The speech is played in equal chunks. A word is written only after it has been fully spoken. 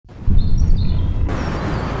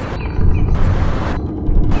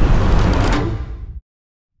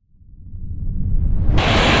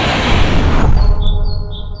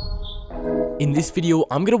In this video,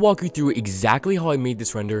 I'm going to walk you through exactly how I made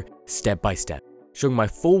this render step by step, showing my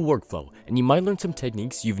full workflow, and you might learn some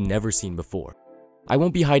techniques you've never seen before. I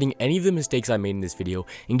won't be hiding any of the mistakes I made in this video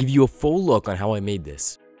and give you a full look on how I made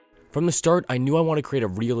this. From the start, I knew I wanted to create a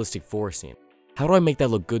realistic forest scene. How do I make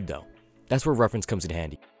that look good though? That's where reference comes in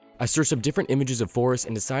handy. I searched up different images of forests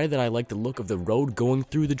and decided that I liked the look of the road going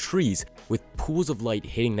through the trees with pools of light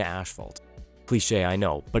hitting the asphalt. Cliché, I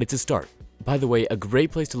know, but it's a start. By the way, a great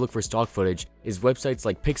place to look for stock footage is websites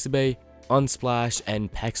like Pixabay, Unsplash,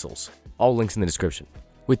 and Pexels. All links in the description.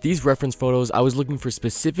 With these reference photos, I was looking for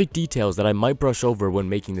specific details that I might brush over when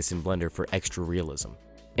making this in Blender for extra realism.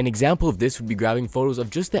 An example of this would be grabbing photos of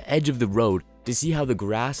just the edge of the road to see how the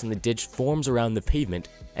grass in the ditch forms around the pavement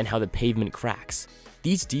and how the pavement cracks.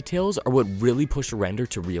 These details are what really push a render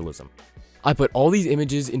to realism. I put all these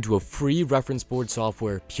images into a free reference board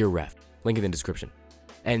software, PureRef, link in the description,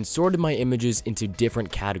 and sorted my images into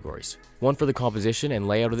different categories. One for the composition and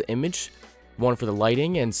layout of the image, one for the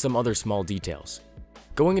lighting, and some other small details.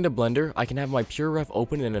 Going into Blender, I can have my PureRef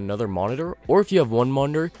open in another monitor, or if you have one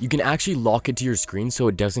monitor, you can actually lock it to your screen so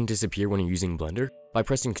it doesn't disappear when you're using Blender by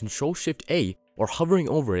pressing Ctrl-Shift-A or hovering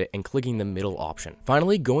over it and clicking the middle option.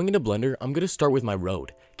 Finally, going into Blender, I'm going to start with my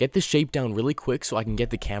road. Get the shape down really quick so I can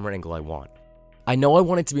get the camera angle I want. I know I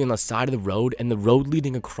want it to be on the side of the road and the road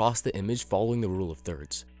leading across the image following the rule of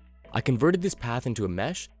thirds. I converted this path into a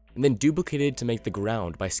mesh and then duplicated it to make the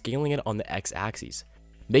ground by scaling it on the x-axis.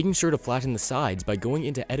 Making sure to flatten the sides by going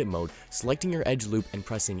into edit mode, selecting your edge loop and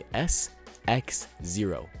pressing S, X,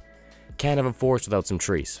 0. Can't have a forest without some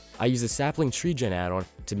trees. I use the Sapling tree gen add-on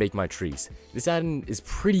to make my trees. This add-on is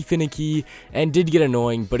pretty finicky and did get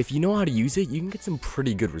annoying, but if you know how to use it, you can get some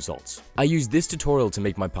pretty good results. I used this tutorial to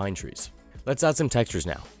make my pine trees. Let's add some textures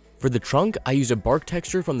now. For the trunk, I used a bark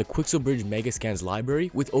texture from the Quixelbridge Megascans library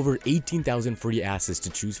with over 18,000 free assets to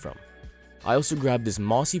choose from. I also grabbed this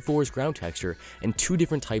mossy forest ground texture and two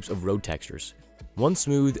different types of road textures, one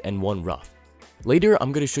smooth and one rough. Later,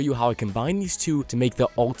 I'm going to show you how I combine these two to make the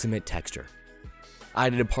ultimate texture. I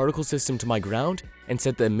added a particle system to my ground and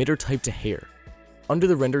set the emitter type to hair. Under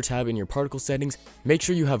the render tab in your particle settings, make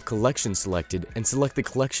sure you have collection selected and select the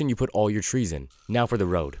collection you put all your trees in. Now for the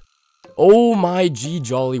road. Oh my gee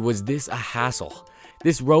jolly, was this a hassle.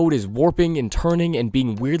 This road is warping and turning and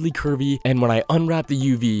being weirdly curvy, and when I unwrap the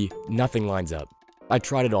UV, nothing lines up. I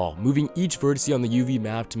tried it all, moving each vertex on the UV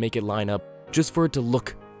map to make it line up, just for it to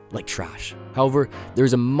look like trash. However,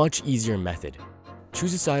 there's a much easier method.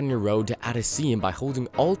 Choose a side on your road to add a seam by holding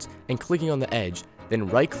Alt and clicking on the edge, then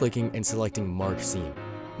right-clicking and selecting Mark Seam.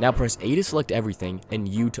 Now press A to select everything and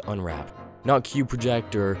U to unwrap. Not Cube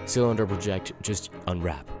Project or Cylinder Project, just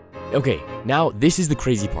unwrap. Okay, now this is the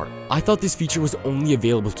crazy part. I thought this feature was only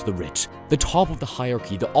available to the rich, the top of the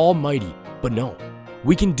hierarchy, the almighty, but no.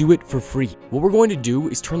 We can do it for free. What we're going to do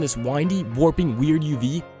is turn this windy, warping, weird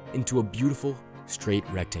UV into a beautiful, straight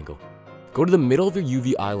rectangle. Go to the middle of your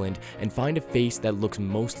UV island and find a face that looks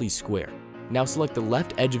mostly square. Now select the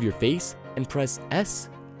left edge of your face and press S,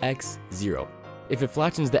 X, 0. If it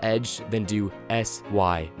flattens the edge, then do S,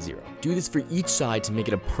 Y, 0. Do this for each side to make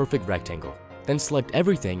it a perfect rectangle. Then select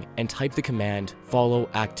everything and type the command follow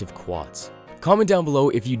active quads. Comment down below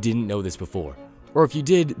if you didn't know this before, or if you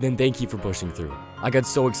did, then thank you for pushing through. I got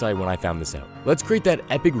so excited when I found this out. Let's create that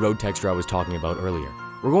epic road texture I was talking about earlier.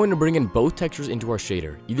 We're going to bring in both textures into our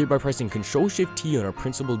shader, either by pressing Ctrl-Shift-T on our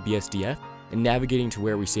principled BSDF and navigating to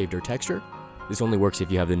where we saved our texture. This only works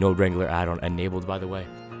if you have the Node Wrangler add-on enabled, by the way,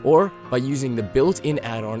 or by using the built-in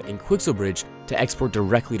add-on in Quixelbridge to export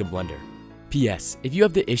directly to Blender. P.S. If you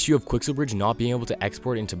have the issue of Quixelbridge not being able to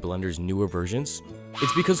export into Blender's newer versions,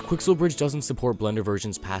 it's because Quixelbridge doesn't support Blender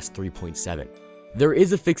versions past 3.7. There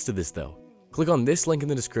is a fix to this though. Click on this link in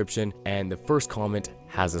the description and the first comment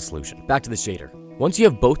has a solution. Back to the shader. Once you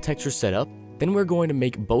have both textures set up, then we're going to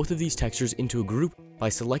make both of these textures into a group by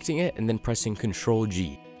selecting it and then pressing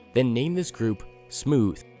Ctrl-G. Then name this group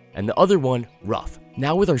Smooth and the other one Rough.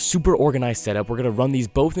 Now with our super organized setup, we're going to run these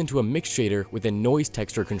both into a mixed shader with a noise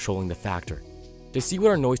texture controlling the factor. To see what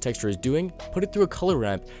our noise texture is doing, put it through a color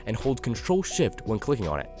ramp and hold Ctrl-Shift when clicking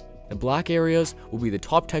on it. The black areas will be the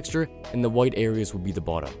top texture and the white areas will be the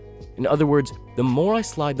bottom. In other words, the more I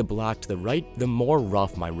slide the black to the right, the more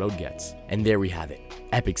rough my road gets. And there we have it.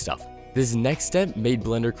 Epic stuff. This next step made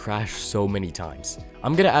Blender crash so many times.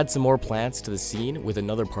 I'm going to add some more plants to the scene with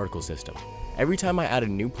another particle system. Every time I add a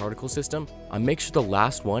new particle system, I make sure the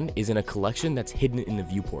last one is in a collection that's hidden in the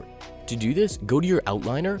viewport. To do this, go to your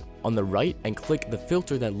outliner on the right and click the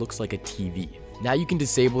filter that looks like a TV. Now you can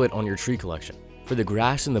disable it on your tree collection. For the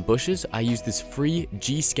grass and the bushes, I used this free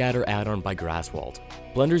G-Scatter add-on by Grasswald.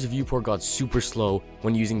 Blender's viewport got super slow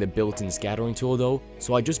when using the built-in scattering tool though,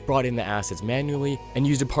 so I just brought in the assets manually and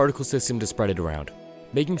used a particle system to spread it around,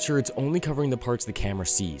 making sure it's only covering the parts the camera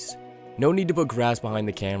sees. No need to put grass behind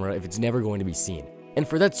the camera if it's never going to be seen. And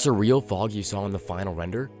for that surreal fog you saw in the final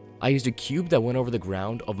render, I used a cube that went over the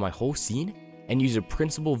ground of my whole scene and used a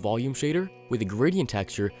principal volume shader with a gradient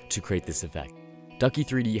texture to create this effect.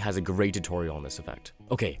 Ducky3D has a great tutorial on this effect.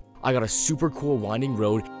 Okay, I got a super cool winding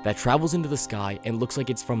road that travels into the sky and looks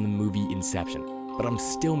like it's from the movie Inception, but I'm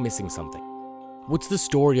still missing something. What's the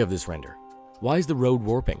story of this render? Why is the road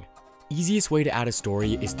warping? Easiest way to add a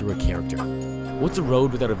story is through a character. What's a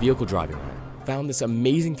road without a vehicle driving on it? Found this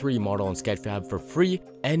amazing 3D model on Sketchfab for free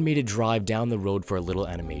and made it drive down the road for a little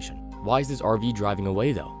animation. Why is this RV driving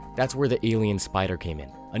away though? That's where the alien spider came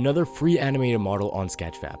in. Another free animated model on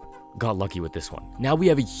Sketchfab. Got lucky with this one. Now we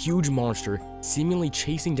have a huge monster seemingly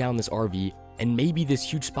chasing down this RV, and maybe this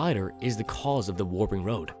huge spider is the cause of the warping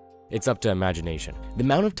road. It's up to imagination. The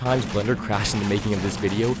amount of times Blender crashed in the making of this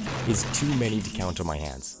video is too many to count on my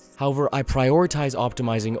hands. However, I prioritize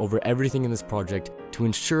optimizing over everything in this project to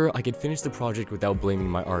ensure I could finish the project without blaming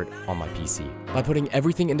my art on my PC. By putting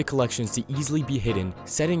everything into collections to easily be hidden,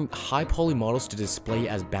 setting high poly models to display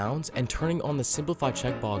as bounds, and turning on the simplify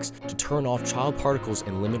checkbox to turn off child particles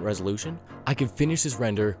and limit resolution, I could finish this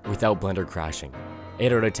render without Blender crashing.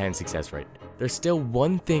 8 out of 10 success rate. There's still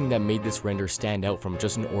one thing that made this render stand out from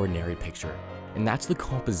just an ordinary picture, and that's the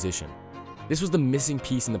composition. This was the missing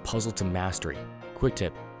piece in the puzzle to mastery. Quick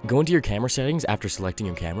tip. Go into your camera settings after selecting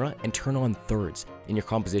your camera and turn on thirds in your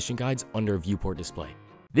composition guides under viewport display.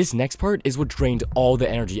 This next part is what drained all the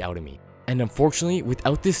energy out of me. And unfortunately,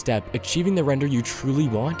 without this step, achieving the render you truly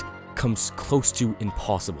want comes close to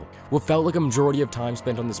impossible. What felt like a majority of time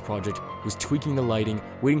spent on this project was tweaking the lighting,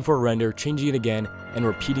 waiting for a render, changing it again, and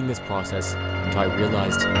repeating this process until I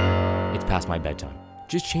realized it's past my bedtime.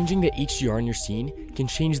 Just changing the HDR in your scene can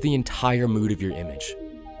change the entire mood of your image.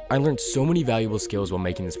 I learned so many valuable skills while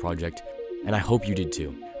making this project, and I hope you did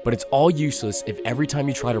too. But it's all useless if every time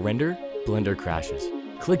you try to render, Blender crashes.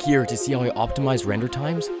 Click here to see how I optimized render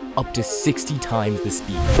times up to 60 times the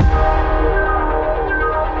speed.